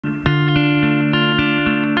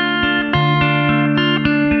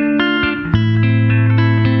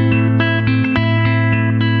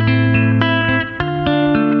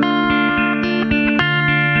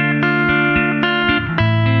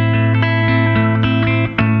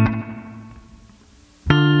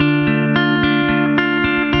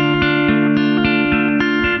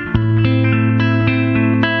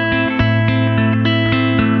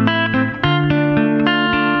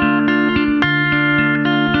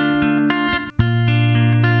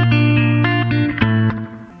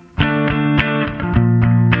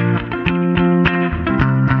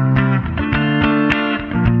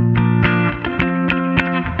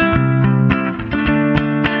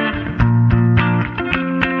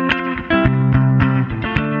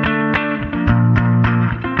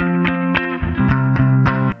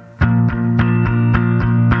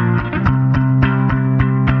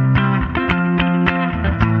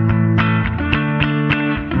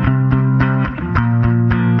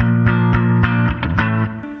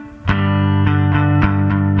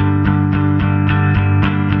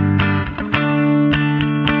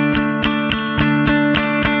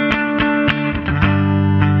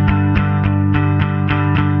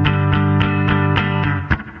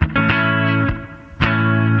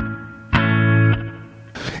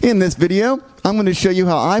In this video, I'm going to show you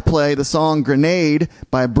how I play the song Grenade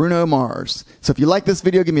by Bruno Mars. So if you like this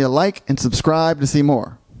video, give me a like and subscribe to see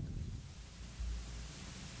more.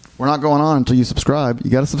 We're not going on until you subscribe.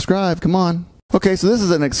 You got to subscribe. Come on. Okay, so this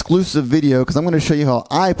is an exclusive video because I'm going to show you how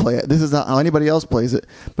I play it. This is not how anybody else plays it,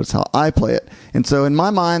 but it's how I play it. And so in my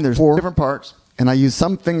mind, there's 4 different parts, and I use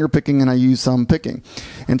some finger picking and I use some picking.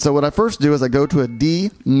 And so what I first do is I go to a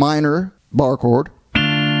D minor bar chord,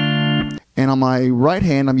 and on my right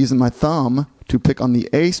hand, I'm using my thumb to pick on the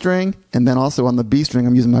A string, and then also on the B string,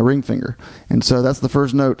 I'm using my ring finger. And so that's the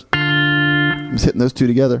first note. I'm just hitting those 2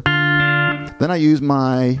 together. Then I use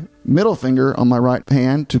my middle finger on my right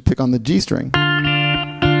hand to pick on the G string. Then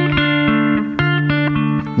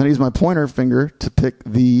I use my pointer finger to pick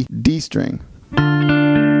the D string.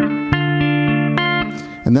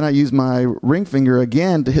 And then I use my ring finger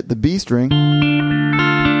again to hit the B string,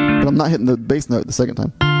 but I'm not hitting the bass note the second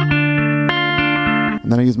time.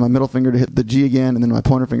 And then I use my middle finger to hit the G again, and then my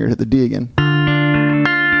pointer finger to hit the D again.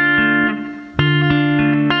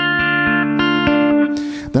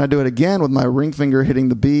 Then I do it again with my ring finger hitting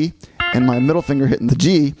the B and my middle finger hitting the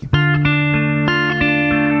G.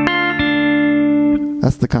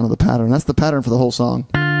 That's the kind of the pattern. That's the pattern for the whole song.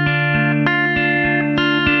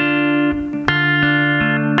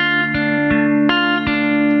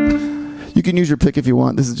 You can use your pick if you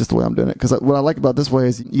want. This is just the way I'm doing it, because what I like about this way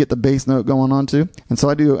is you get the bass note going on too. And so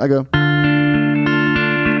I go, then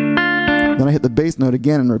I hit the bass note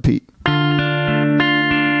again and repeat.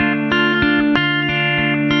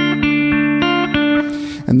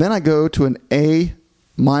 And then I go to an A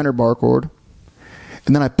minor bar chord,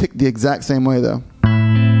 and then I pick the exact same way though.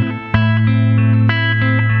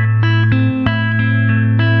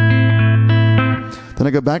 Then I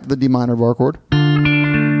go back to the D minor bar chord.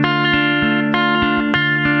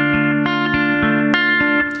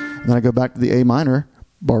 And then I go back to the A minor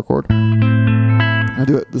bar chord. I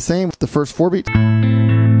do it the same with the first 4 beats.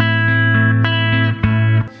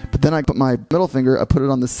 But then I put my middle finger, I put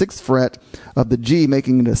it on the 6th fret of the G,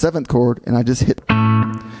 making it a 7th chord, and I just hit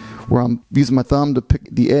where I'm using my thumb to pick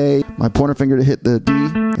the A, my pointer finger to hit the D,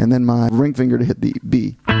 and then my ring finger to hit the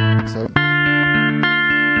B. So.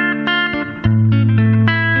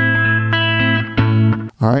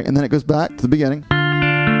 Alright, and then it goes back to the beginning.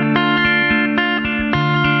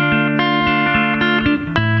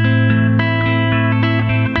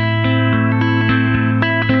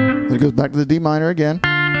 Then it goes back to the D minor again.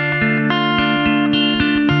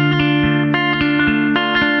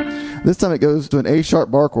 This time it goes to an A sharp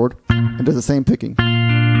bar chord and does the same picking.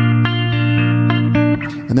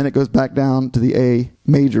 And then it goes back down to the A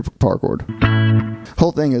major bar chord.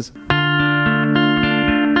 Whole thing is.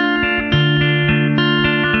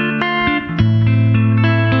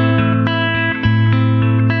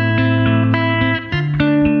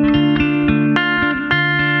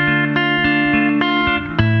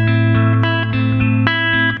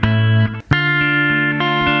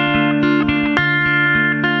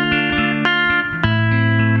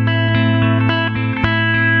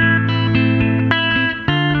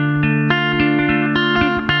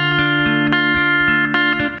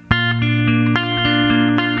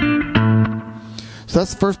 So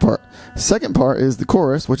that's the first part. Second part is the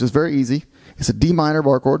chorus, which is very easy. It's a D minor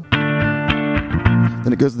bar chord.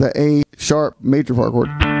 Then it goes to the A sharp major bar chord.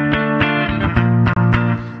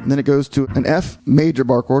 And then it goes to an F major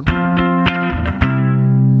bar chord.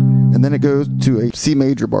 And then it goes to a C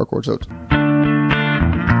major bar chord. So and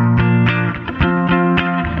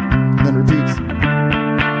then repeats.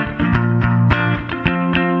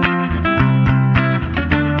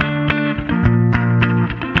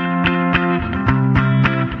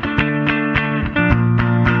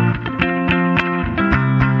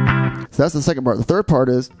 So that's the second part. The third part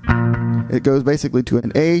is it goes basically to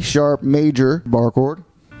an A sharp major bar chord,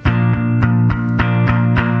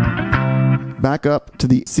 back up to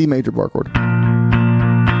the C major bar chord,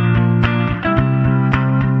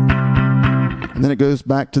 and then it goes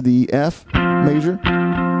back to the F major,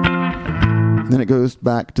 and then it goes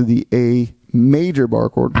back to the A major bar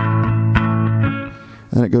chord, and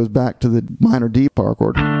then it goes back to the minor D bar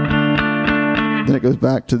chord, then it goes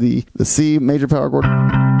back to the C major power chord.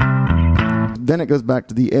 Then it goes back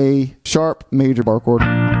to the A sharp major bar chord,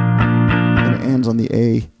 and it ends on the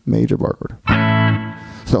A major bar chord.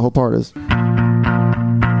 So the whole part is.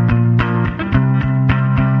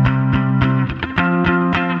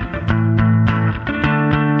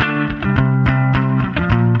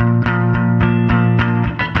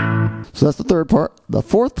 So that's the third part. The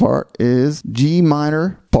fourth part is G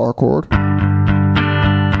minor bar chord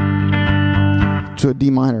to a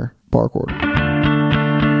D minor bar chord.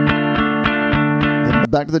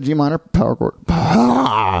 back to the G minor power chord.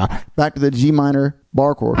 Back to the G minor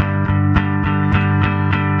bar chord.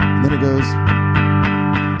 Then it goes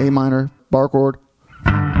A minor bar chord.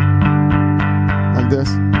 Like this.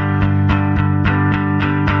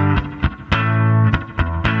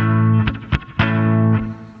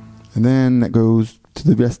 And then that goes to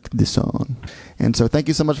the rest of the song. And so thank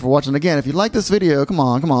you so much for watching. Again, if you like this video, come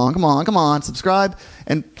on, subscribe.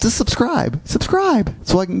 And just subscribe. Subscribe.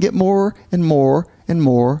 So I can get more and more and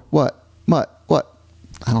more. What?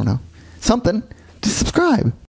 I don't know. Something. Just subscribe.